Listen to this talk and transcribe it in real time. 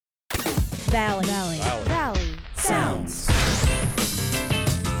Valley Sounds.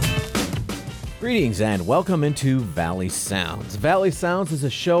 Greetings and welcome into Valley Sounds. Valley Sounds is a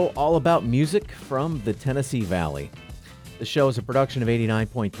show all about music from the Tennessee Valley. The show is a production of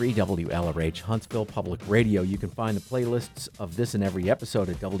 89.3 WLRH Huntsville Public Radio. You can find the playlists of this and every episode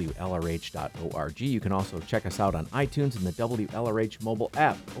at WLRH.org. You can also check us out on iTunes and the WLRH mobile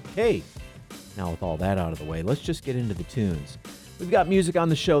app. Okay, now with all that out of the way, let's just get into the tunes. We've got music on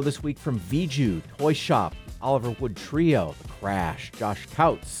the show this week from Viju, Toy Shop, Oliver Wood Trio, The Crash, Josh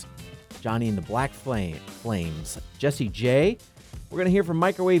Couts, Johnny and the Black Flames, Jesse J. We're going to hear from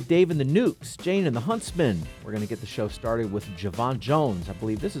Microwave Dave and the Nukes, Jane and the Huntsmen. We're going to get the show started with Javon Jones. I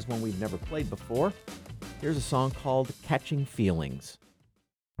believe this is one we've never played before. Here's a song called Catching Feelings.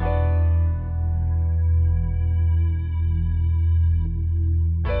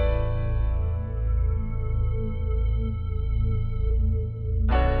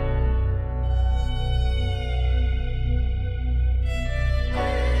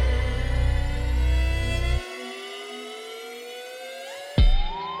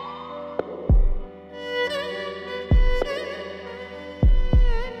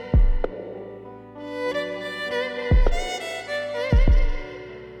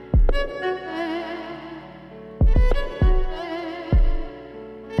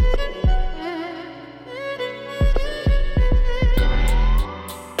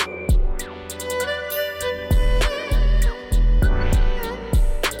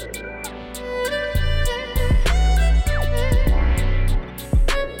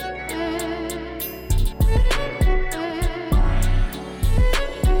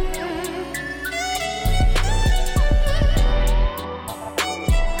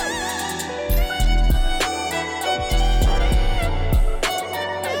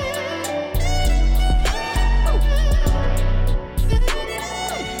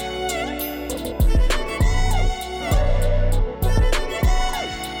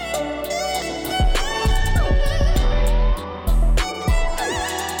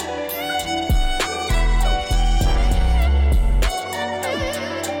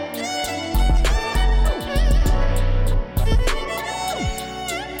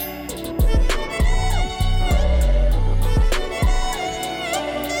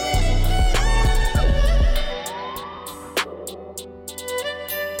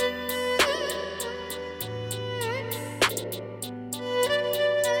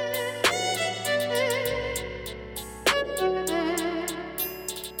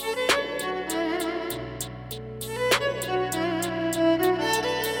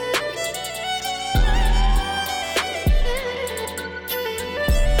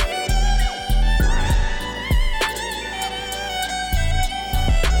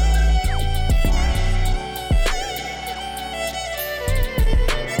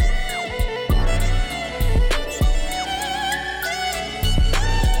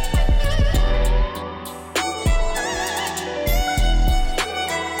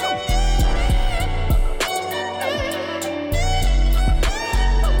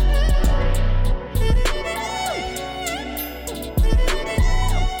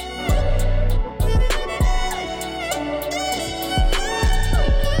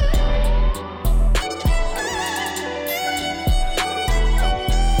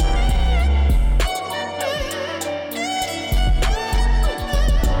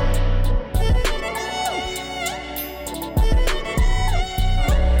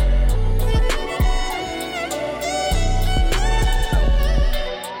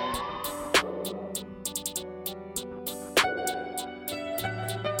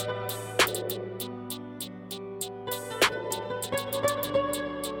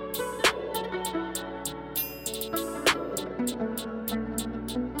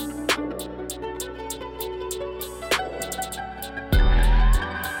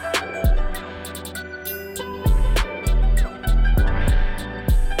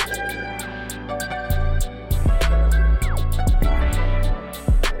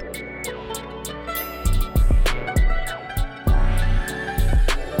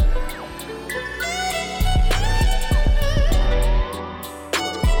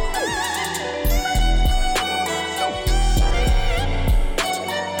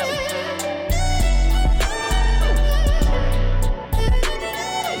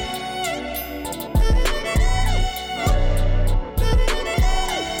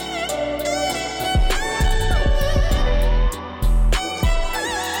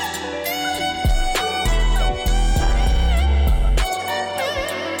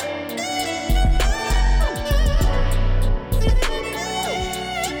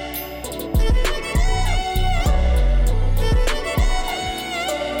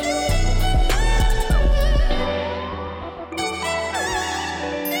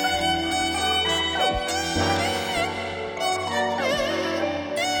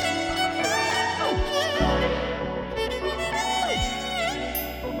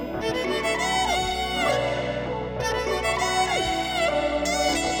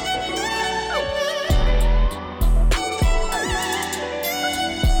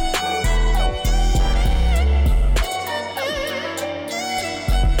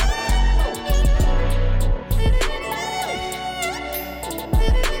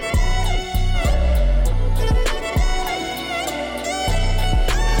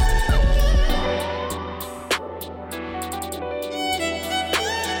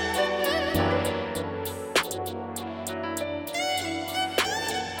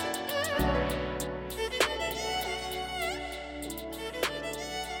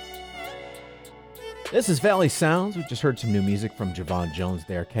 This is Valley Sounds. We just heard some new music from Javon Jones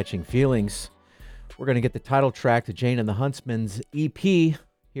there, Catching Feelings. We're going to get the title track to Jane and the Huntsman's EP. Here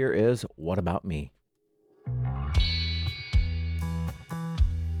is What About Me?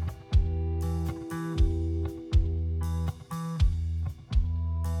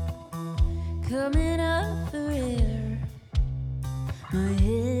 Coming up for air, my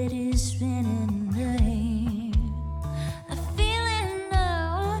head is spinning in the air. I feel it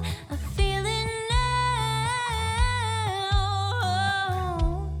now, I feel it now.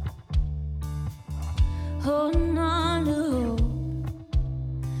 Holding on to hope,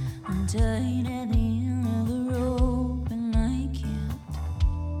 I'm tied at the end of the rope, and I can't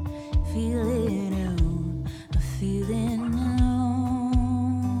feel it out, I feel it now.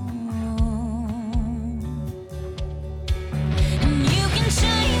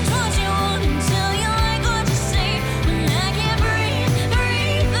 Change what you want until you like what you see. When I can't breathe,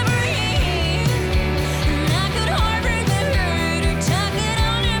 and I could harbor the hurt or tuck it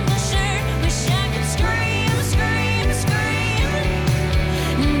on in my shirt. Wish I could scream,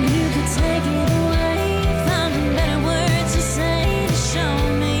 and you could take it away. Find better words to say to show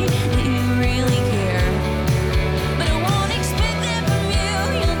me that you really care. But I won't expect that from you.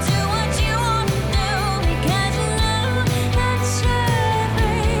 You'll do what you want to do because you know that's right.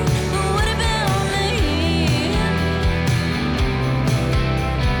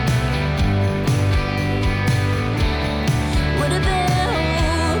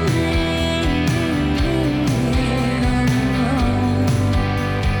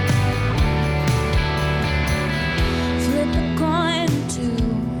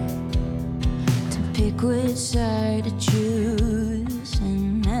 Which side to choose,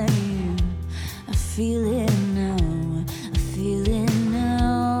 and I feel it now, I feel it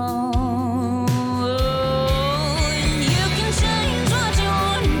now. And you can change what you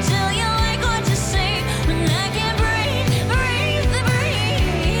want until you like what you see. When I can't breathe,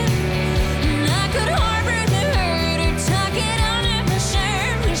 and I could harbor the hurt or tuck it on in my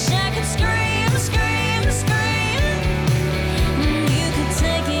shirt. Wish I could scream, and you could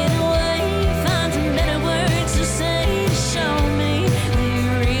take it away. To say, to show me that you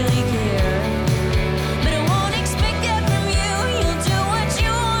really care. But I won't expect that from you. You'll do what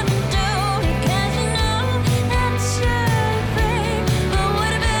you want to do because you know that's right, babe. But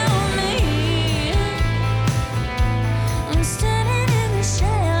what about me? I'm standing in the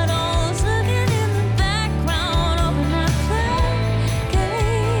shadows, looking in the background, open my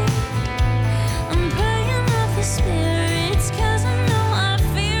floodgate. I'm praying off the spirits cause I know I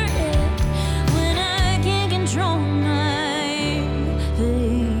fear it when I can't control my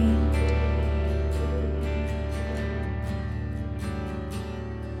fate.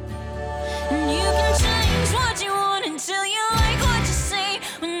 And you can change what you want until you like what you see.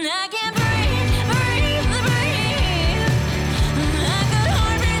 When I can't breathe, and I could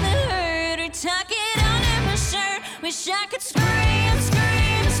harbor the hurt or tuck it on in my shirt. Wish I could scream,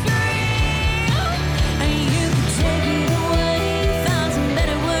 and you could take it away. Found some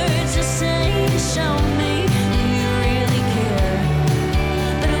better words to say to show me you really care.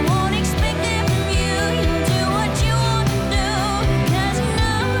 But I won't expect that from you. You'll do what you want to do because you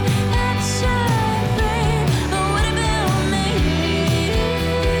know that's right, babe. But what about me?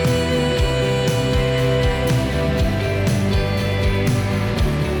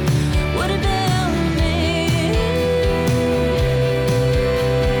 What about me? What about me?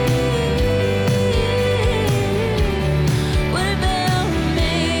 What about me? What about me?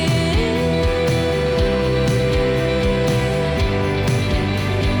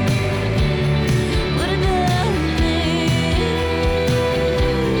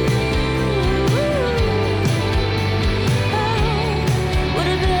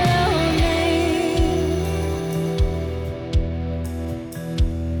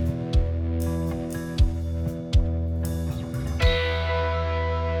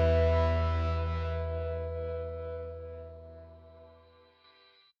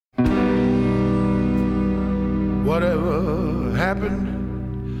 Whatever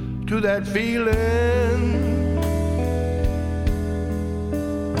happened to that feeling?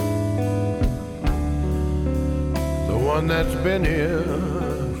 The one that's been here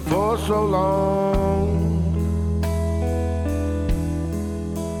for so long.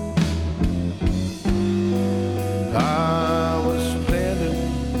 I was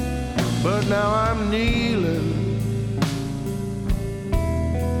standing, but now I'm kneeling.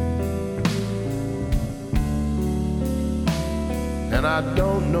 And I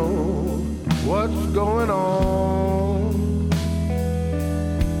don't know what's going on.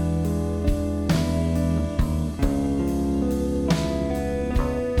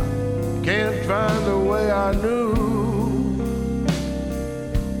 can't find the way I knew.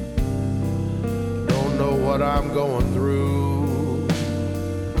 Don't know what I'm going through,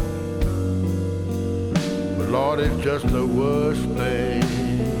 but Lord, it's just the worst thing.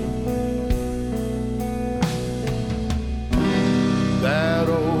 That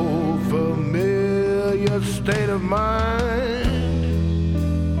old familiar state of mind,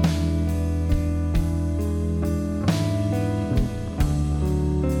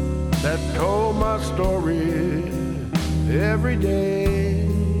 that told my story every day.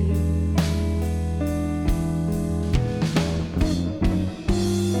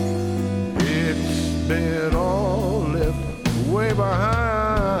 It's been all left way behind.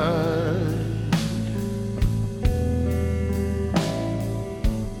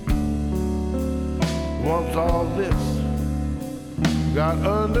 Once all this got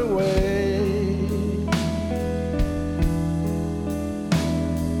underway,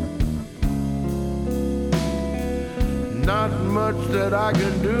 not much that I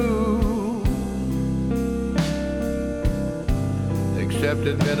can do, except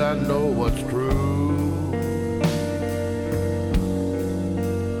admit I know what's true.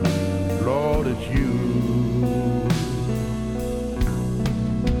 Lord, it's you.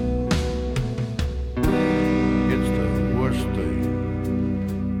 It's the worst thing.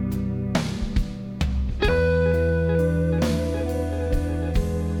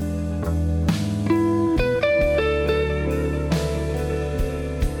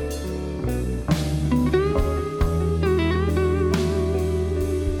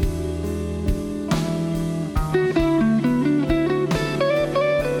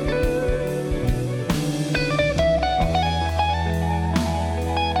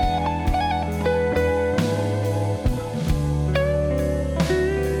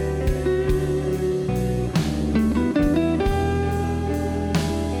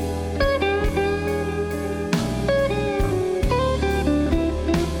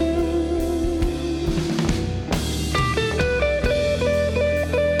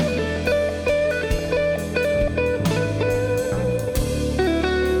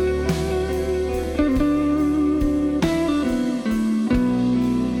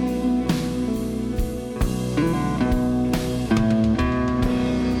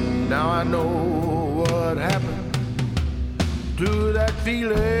 Now I know what happened to that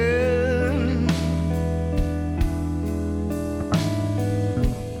feeling,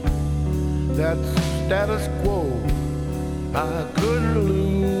 that status quo I couldn't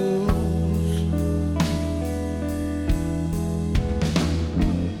lose.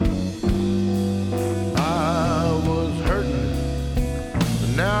 I was hurting, but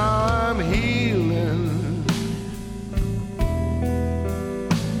now I'm healing.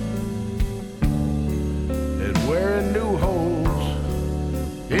 Wearing new holes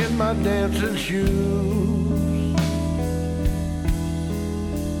in my dancing shoes.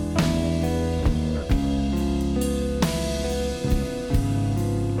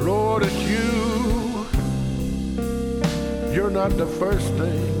 Lord, it's you. You're not the first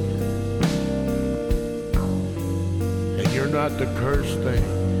thing, and you're not the cursed thing.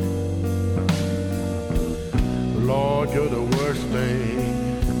 Lord, you're the worst thing.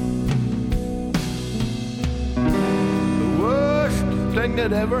 Thing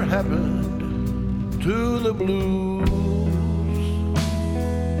that ever happened to the blues.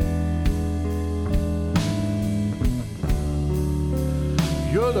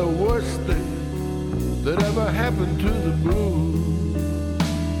 You're the worst thing that ever happened to the blues.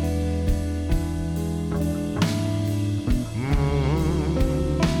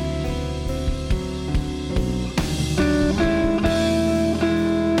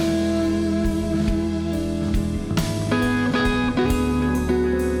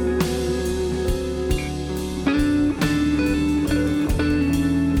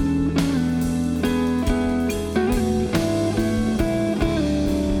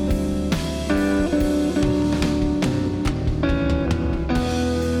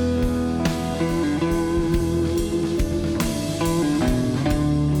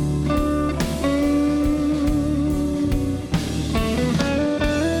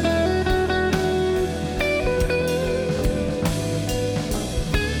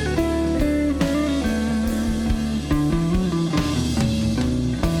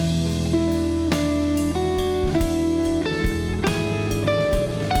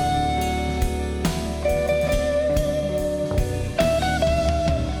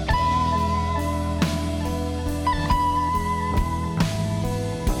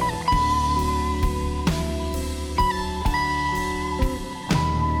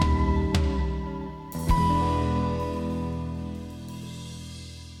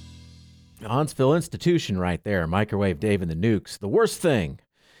 Huntsville institution right there. Microwave Dave and the Nukes. The worst thing.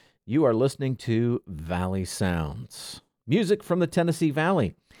 You are listening to Valley Sounds. Music from the Tennessee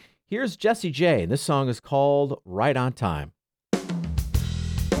Valley. Here's Jessie J. This song is called Right on Time.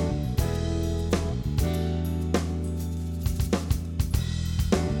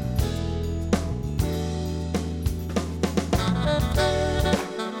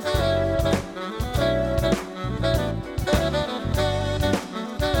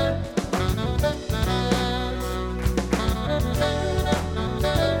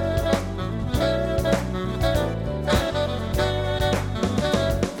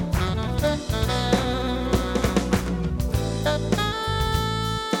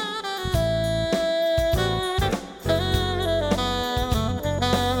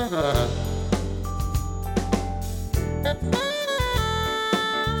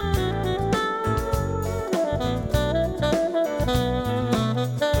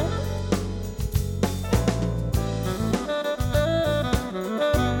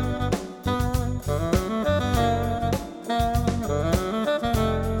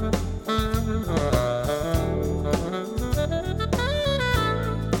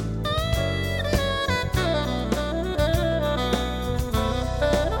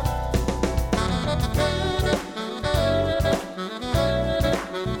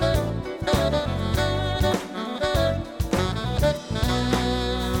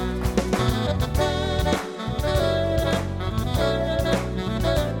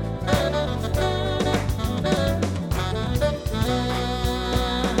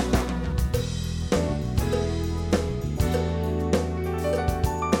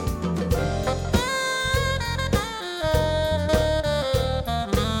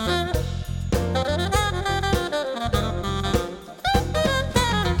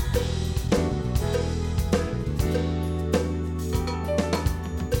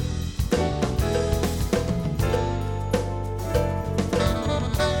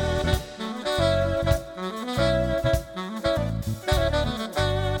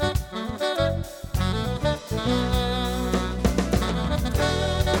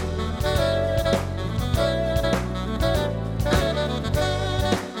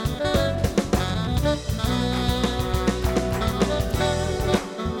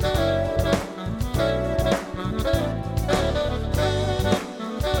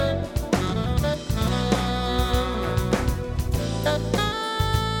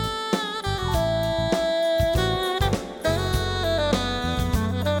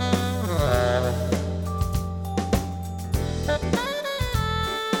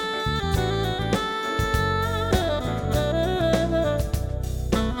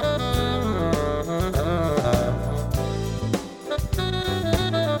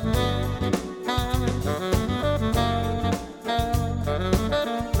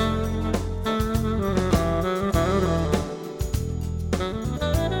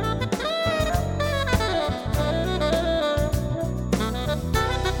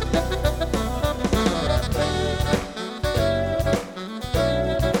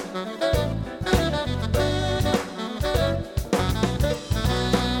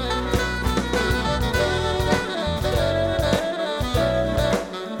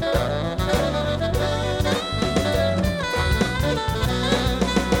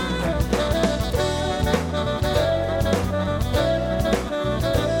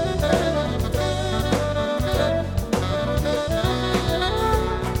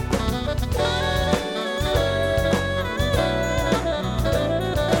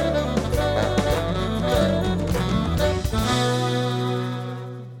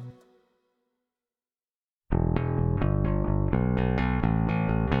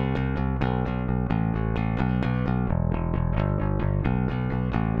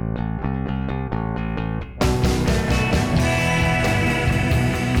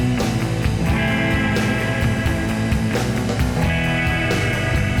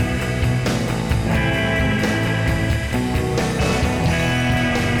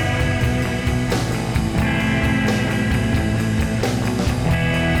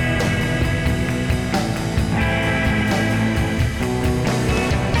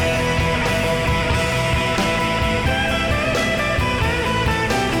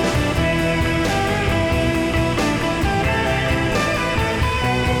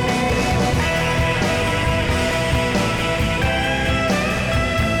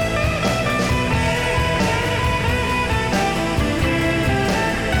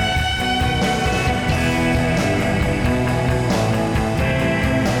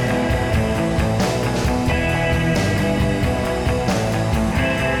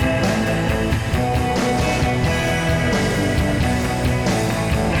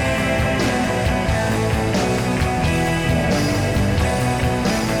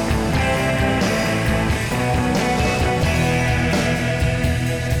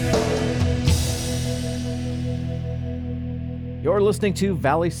 You're listening to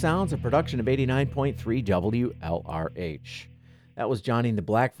Valley Sounds, a production of 89.3 WLRH. That was Johnny and the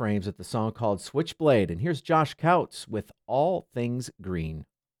Black Frames with the song called Switchblade. And here's Josh Couts with All Things Green.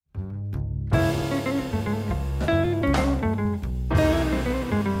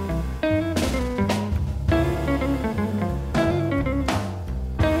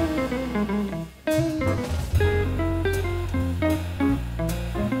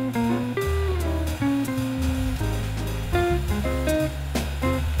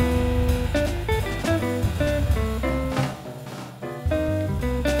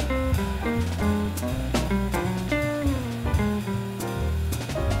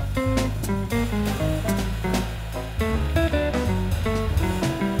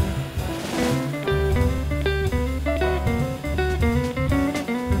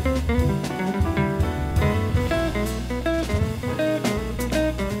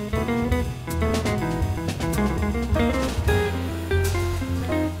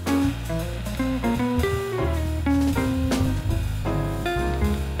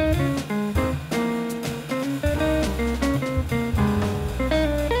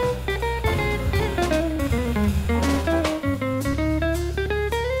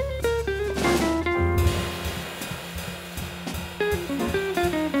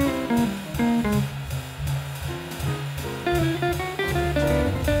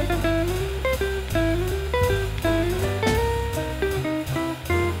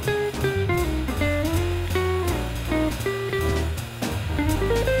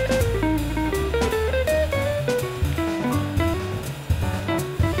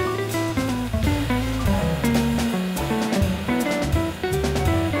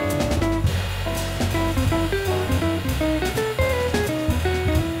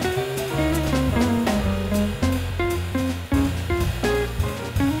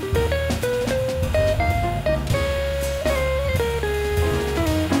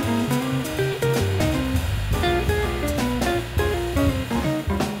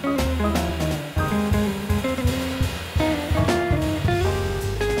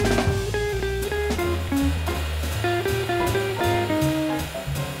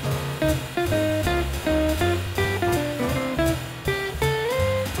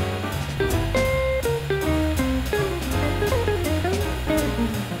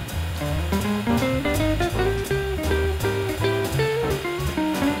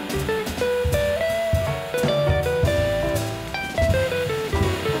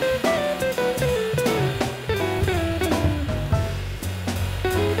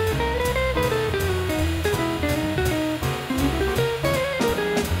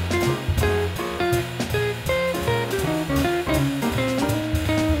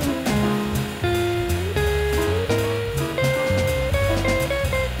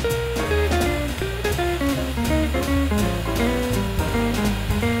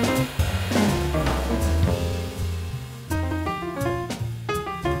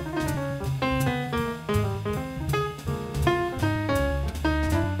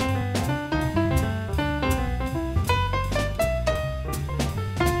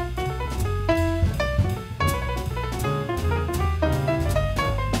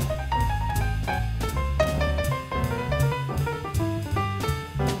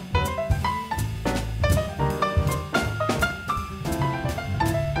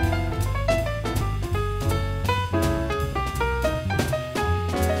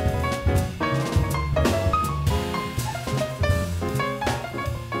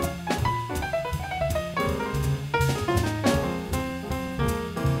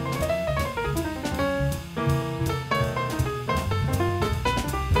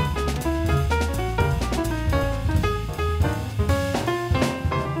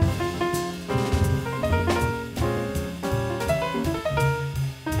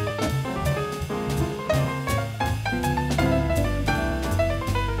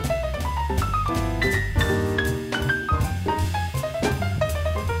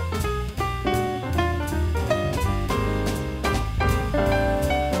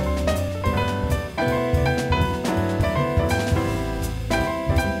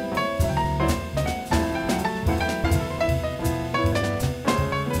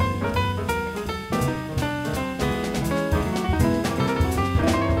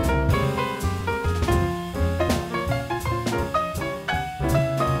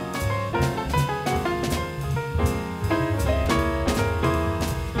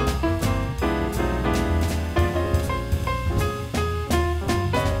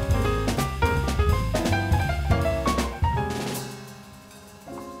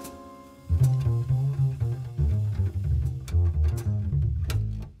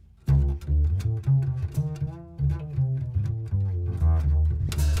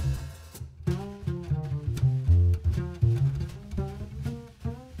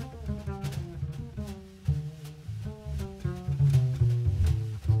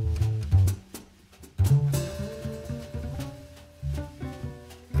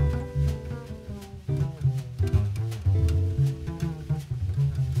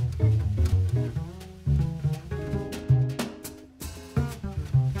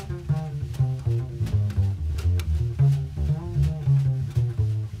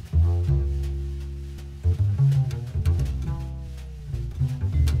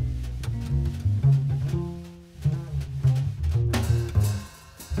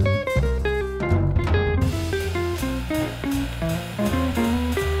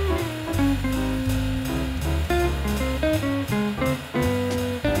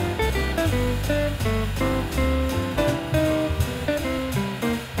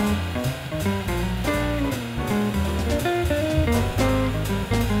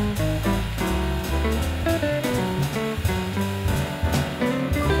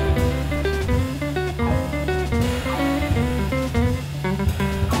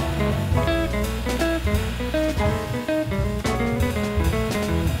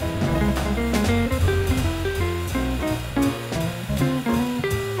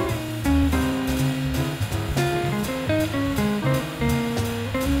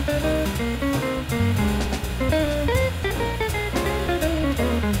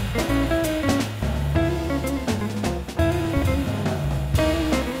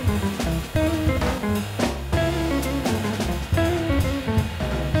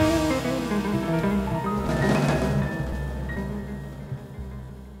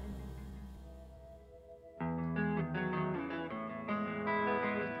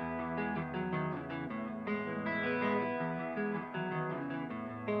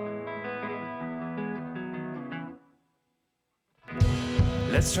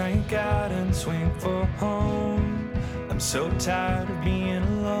 Let's drink out and swing for home. I'm so tired of being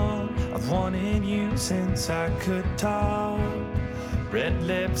alone. I've wanted you since I could talk. Red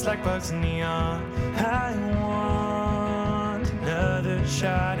lips like bugs in neon. I want another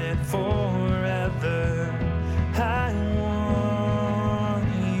shot at forever. I want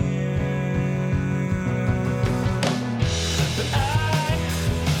you. But I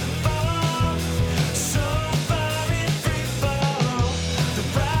fall so far in free fall. The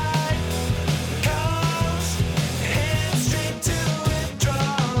ride calls, head straight to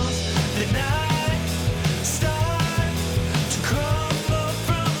withdrawals. Then I start to crumble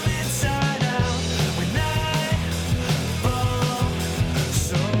from inside out. When I fall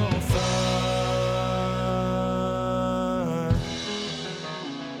so far.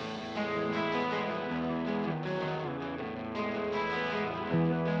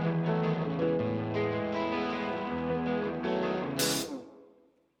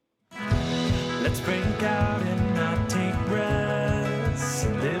 Let's break out and not take breaths.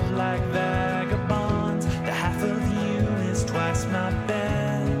 Live like vagabonds. The half of you is twice my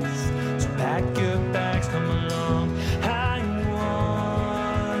best. So pack your bags, come along. I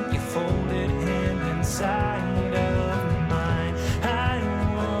want your folded hand inside of mine. I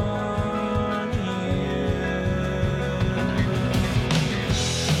want you.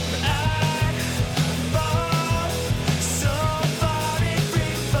 But I fall so far in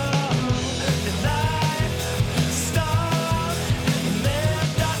free fall. The life stalled and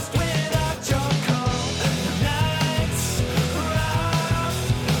left us without your call. The nights rough,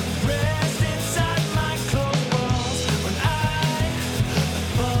 rest inside my cold walls. When I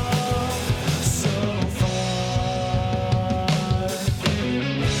fall so far.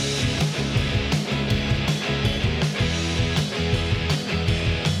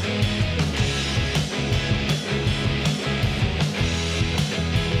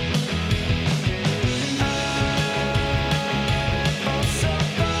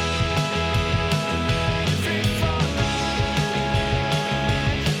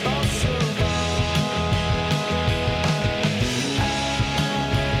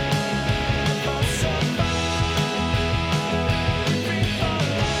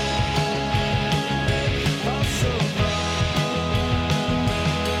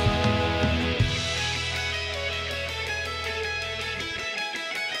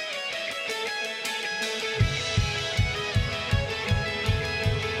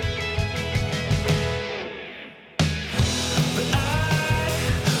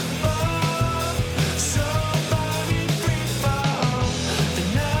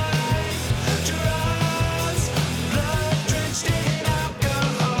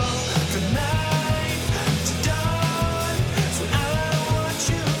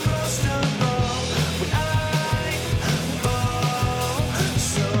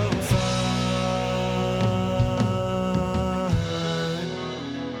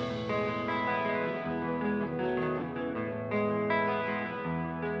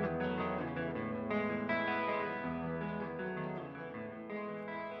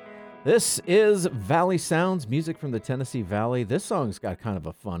 This is Valley Sounds, music from the Tennessee Valley. This song's got kind of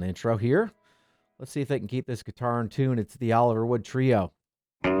a fun intro here. Let's see if they can keep this guitar in tune. It's the Oliver Wood Trio.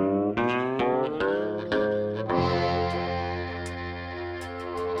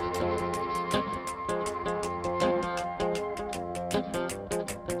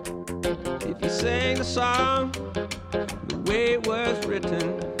 If you sang the song the way it was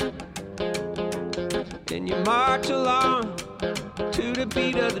written, and you march along to the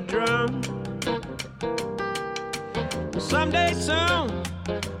beat of the drum, someday soon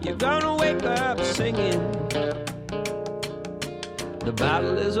you're gonna wake up singing. The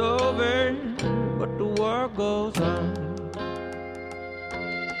battle is over, but the war goes on.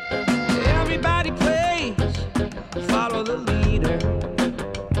 Everybody plays, follow the leader.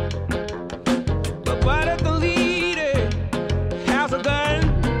 But what if the leader has a gun?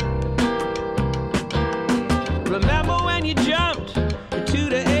 Remember when you jumped to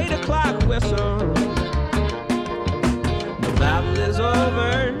the 8 o'clock whistle? The battle is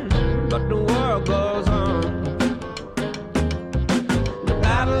over, but the war goes on. The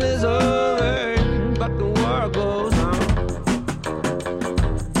battle is over, but the war goes on.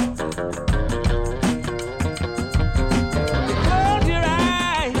 You close your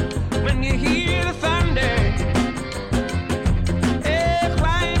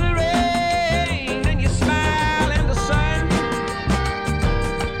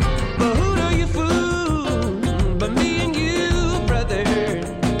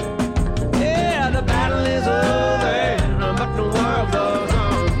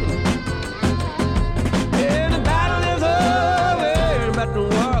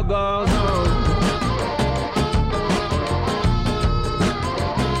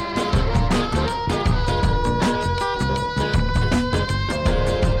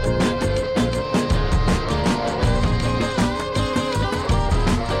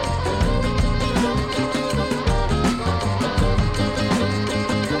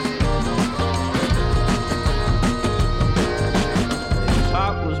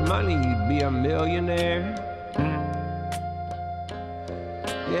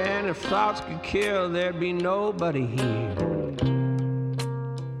thoughts could kill, there'd be nobody here.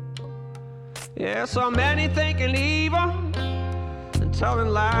 Yeah, so many thinking evil and telling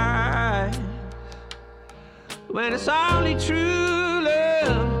lies, when it's only true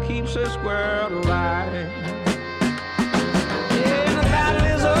love keeps this world alive. Yeah, the battle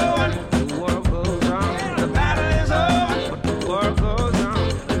is over, the war goes on. The battle is over, but the war goes on.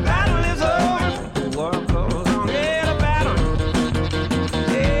 The battle is over, the war goes on. Yeah, the battle.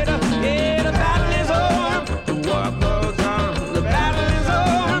 Yeah, the battle is over, the war goes on. The battle is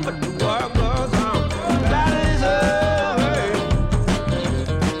over, but the war goes on. The battle is over.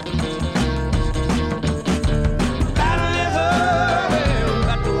 The battle is over,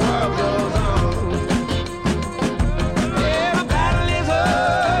 but the war goes on. Yeah, the battle is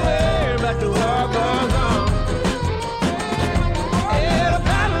over, but the war goes on. Yeah, the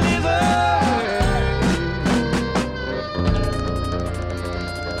battle is over.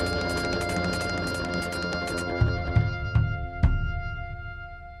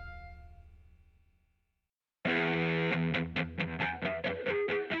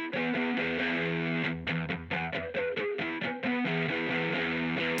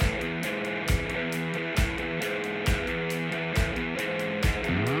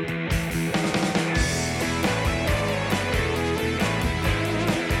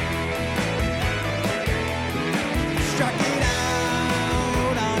 Struck it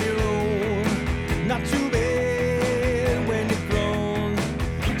out on your own. Not too bad when you're grown.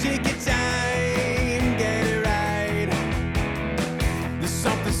 Take your time, get it right. There's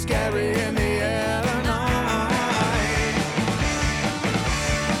something scary in the air tonight.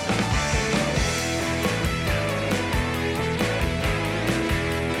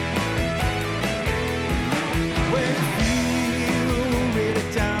 When you feel really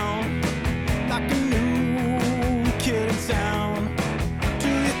down, like a new kid in town, do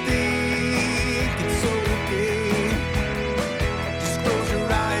you think it's okay? Just close your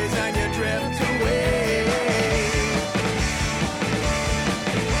eyes and you drift away.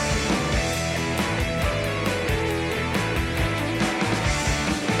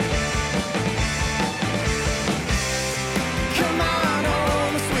 Come on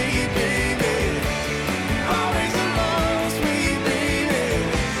home, sweet baby. Always alone, sweet baby.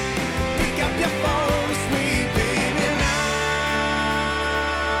 Pick up your phone, sweet baby, now.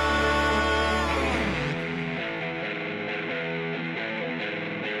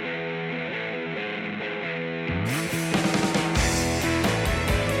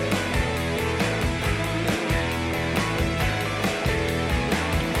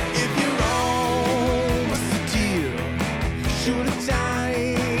 If you're wrong, what's the deal? Shoot a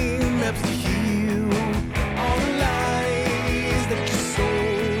time, helps to heal all the lies that you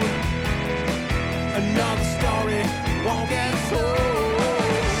sold. Another story won't get told.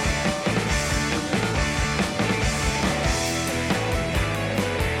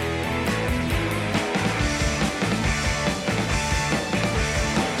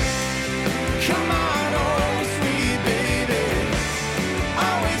 Come on home, sweet baby.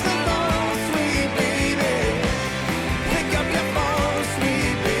 Always alone, sweet baby. Pick up your phone,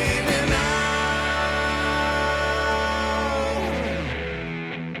 sweet baby, now.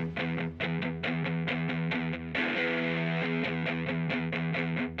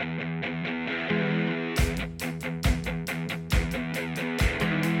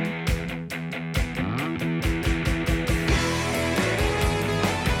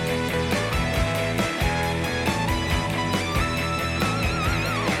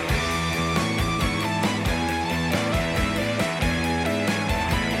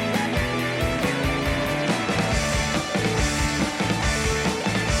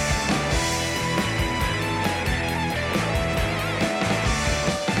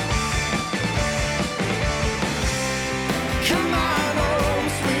 Come on home,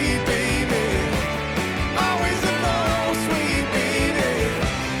 sweet baby. Always alone, sweet baby.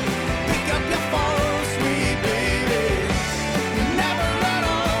 Pick up your phone, sweet baby. Never at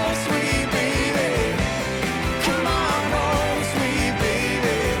all, sweet baby. Come on home, sweet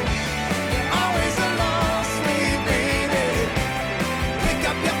baby. Always alone, sweet baby. Pick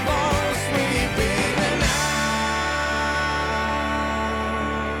up your phone, sweet baby, now.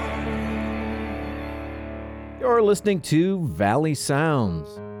 You're listening to Valley Sounds.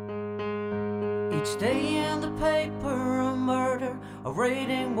 Each day in the paper, a murder, a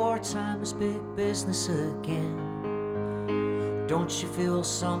raiding, wartime is big business again. Don't you feel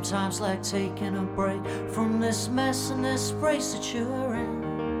sometimes like taking a break from this mess and this race that you're in?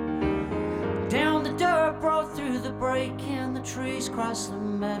 Down the dirt road, through the break in the trees, across the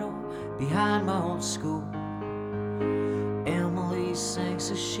meadow behind my old school. Emily's sings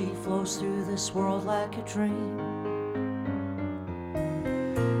as she flows through this world like a dream.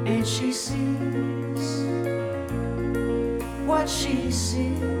 And she sees what she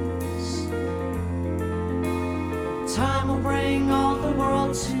sees. Time will bring all the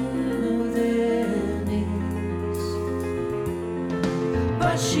world to their knees.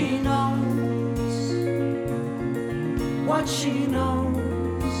 But she knows what she knows.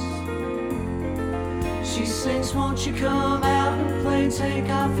 She sings, won't you come out and play? Take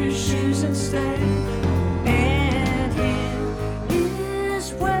off your shoes and stay. And here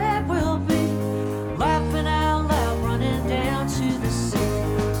is where we'll be, laughing out loud, running down to the sea.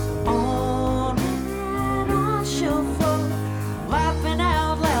 On and on she'll float, laughing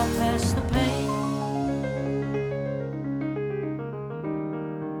out loud past the pain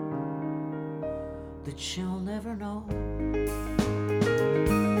that she'll never know.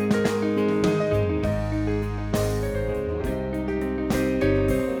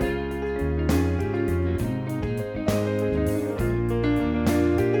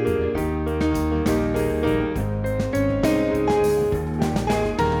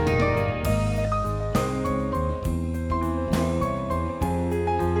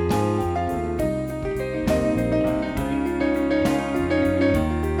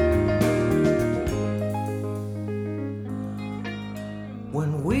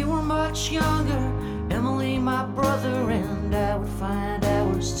 When we were much younger, Emily, my brother, and I would find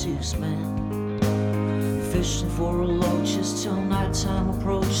hours to spend fishing for roaches till nighttime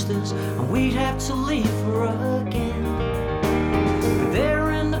approached us, and we'd have to leave her again.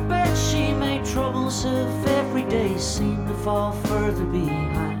 There in the bed she made troubles of every day seemed to fall further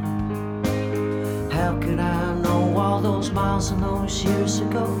behind. How could I know all those miles and those years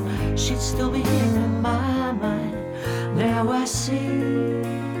ago she'd still be here in my mind? Now I see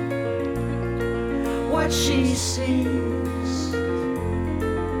what she sees.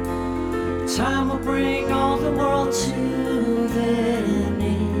 Time will bring all the world to their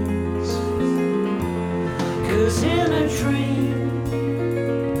knees. 'Cause in a dream,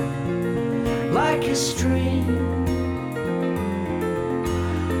 like a stream,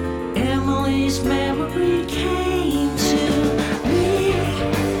 Emily's memory came to me.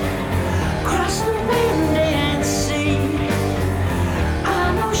 Across the wind and sea,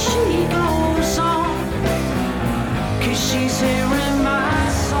 I know she goes on, 'cause she's hearing my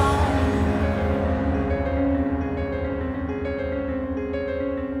song.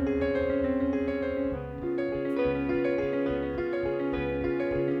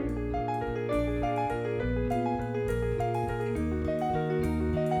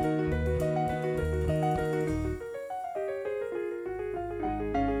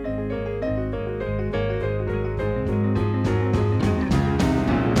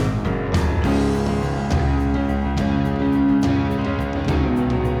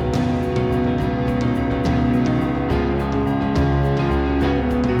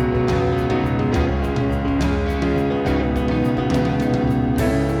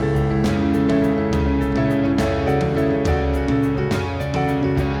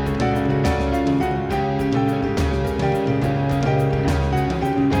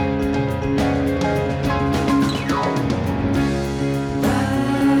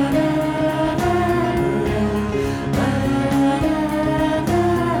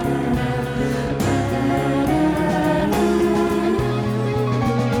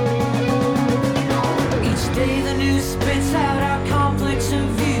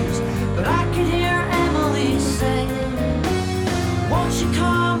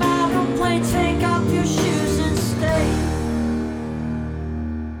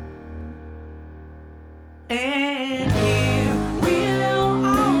 And here we'll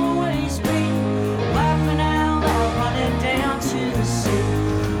always be, laughing out loud, running down to the sea.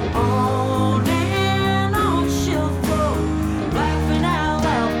 On and on she'll float, laughing out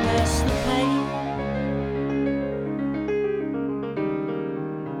loud past the pain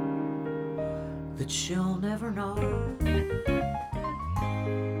that she'll never know.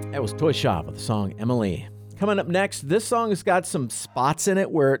 That was Toy Shop with the song Emily. Coming up next, this song has got some spots in it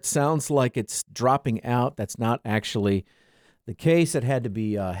where it sounds like it's dropping out. That's not actually the case. It had to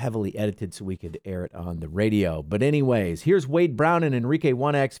be heavily edited so we could air it on the radio. But anyways, here's Wade Brown and Enrique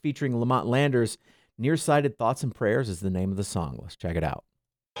 1X featuring Lamont Landers. Nearsighted Thoughts and Prayers is the name of the song. Let's check it out.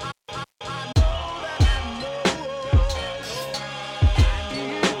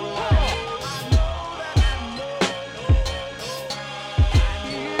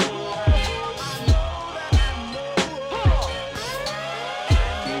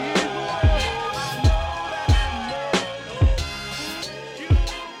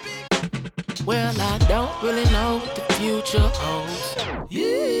 Well, I don't really know what the future holds.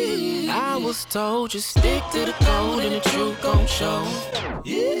 Yeah, I was told just stick to the code and the truth gon' show.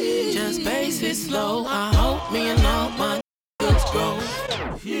 Yeah, just pace it slow. I hope me and all my niggas grow.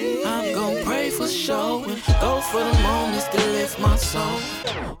 I'm gon' pray for show and go for the moments to lift my soul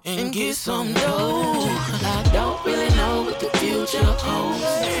and get some dough. I don't really know what the future holds.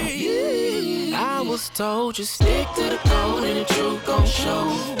 I was told just stick to the code and the truth gon'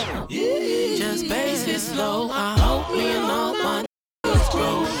 show. Just pace it slow. I hope me and all my niggas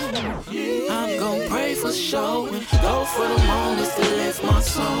grow. I'm gon' pray for show and go for the moments to lift my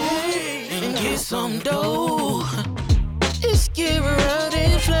soul and get some dough. It's getting around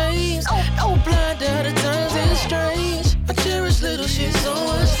in flames. No blind out of times and strange. I cherish little shit so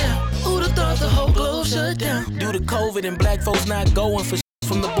much now. Who'da thought the whole globe shut down? Due to COVID and black folks not going for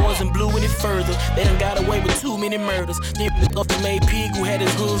from the boys in blue any further. They done got away with too many murders. Nigga off the made pig who had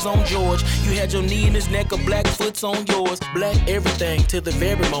his hooves on George. You had your knee in his neck, a black foot's on yours. Black everything to the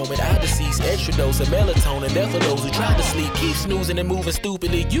very moment I deceased. Extra dose of melatonin, there for those who try to sleep. Keep snoozing and moving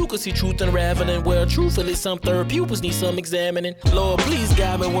stupidly. You can see truth unraveling. Well, truthfully, some third pupils need some examining. Lord, please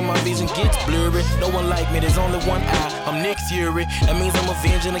guide me when my vision gets blurry. No one like me, there's only one eye. I'm Nick Fury. That means I'm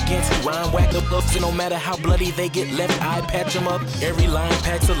avenging against who rhyme whack the buffs. And no matter how bloody they get left, I patch them up. Every line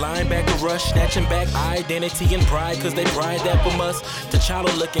packs a linebacker rush, snatching back identity and pride, cause they pride that from us.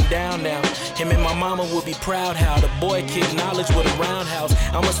 T'Challa looking down now. Him and my mama would be proud how the boy kicked knowledge with a roundhouse.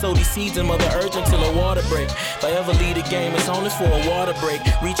 I'ma sow these seeds in Mother Earth until a water break. If I ever lead a game, it's only for a water break.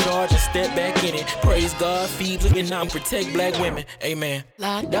 Recharge and step back in it. Praise God, feed and now protect black women. Amen.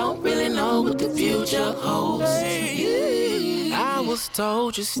 I don't really know what the future holds. I was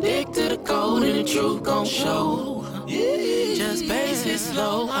told just stick to the code and the truth gon' show. Just pace it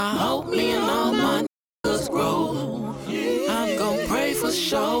slow. I hope me and all my niggas grow. I'm gon' pray for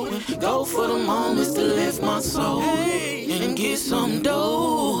show and go for the moments to lift my soul and get some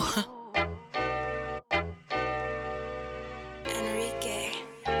dough. Enrique.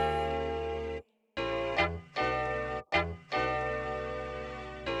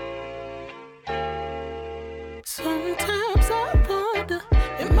 Sometimes I wonder,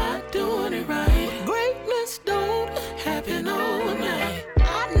 am I doing it right? Greatness don't happen overnight.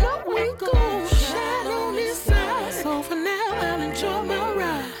 I know we gon' shine on this side, so for now I'll enjoy my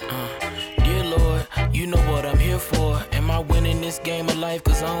ride. Dear Lord, you know what I'm here for. Am I winning this game of life?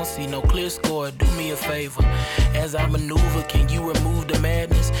 Cause I don't see no clear score. Do me a favor. As I maneuver, can you remove the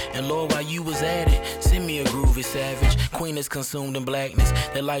madness? And Lord, while you was at it, send me a groovy savage. Queen is consumed in blackness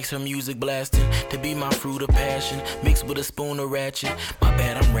that likes her music blasting. To be my fruit of passion, mixed with a spoon of ratchet. My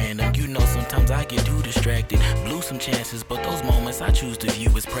bad, I'm random. You know sometimes I get too distracted. Blew some chances, but those moments I choose to view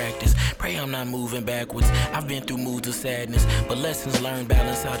as practice. Pray I'm not moving backwards. I've been through moods of sadness, but lessons learned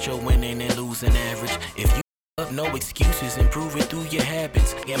balance out your winning and losing average. If you up, no excuses, improve it through your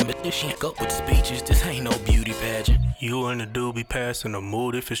habits. Ambition up with speeches, this ain't no beauty pageant. You and the dude be passing the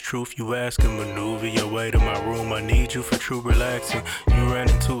mood. If it's truth, you ask and maneuver your way to my room. I need you for true relaxing. You ran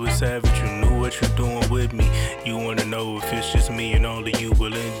into a savage, you knew what you're doing with me. You wanna know if it's just me and only you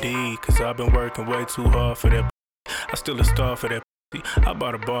will indeed. Cause I've been working way too hard for that. I still a star for that. I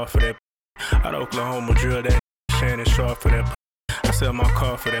bought a bar for that. Out of Oklahoma, drill that. Shannon Sharp for that. I sell my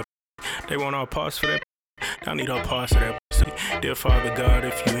car for that. They want all parts for that. I need all parts of that. Dear Father God,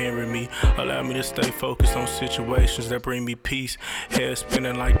 if you hearing me, allow me to stay focused on situations that bring me peace. Head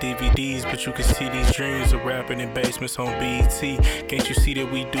spinning like DVDs, but you can see these dreams of rapping in basements on BET. Can't you see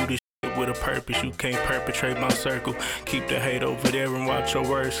that we do this shit with a purpose? You can't perpetrate my circle. Keep the hate over there and watch your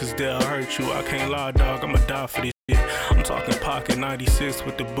words, cause they'll hurt you. I can't lie, dog, I'ma die for this shit. I'm talking pocket 96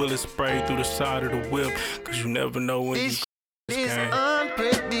 with the bullet sprayed through the side of the whip, cause you never know when This you is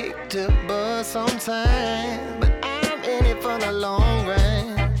unpredictable sometimes, but I'm in it for the long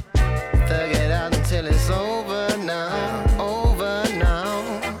run. Thug it out until it's over now, over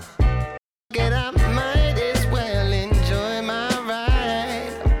now. Get out, might as well enjoy my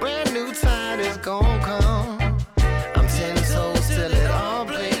ride. A brand new tide is gon' come. I'm 10 toes till it all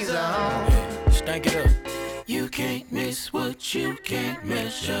plays out. Stank it up. You can't miss what you can't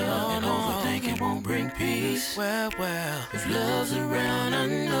measure, and overthinking won't bring peace. Well, if love's around, I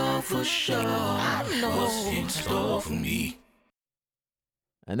know for sure what's in store for me.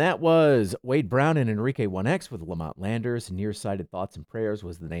 And that was Wade Brown and Enrique 1X with Lamont Landers. Nearsighted Thoughts and Prayers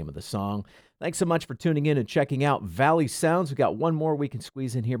was the name of the song. Thanks so much for tuning in and checking out Valley Sounds. We got one more we can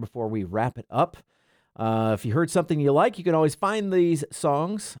squeeze in here before we wrap it up. If you heard something you like, you can always find these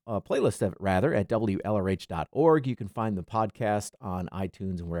songs, playlist of it rather, at WLRH.org. You can find the podcast on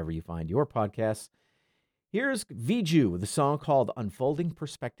iTunes and wherever you find your podcasts. Here's Viju with a song called Unfolding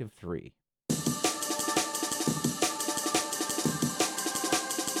Perspective 3.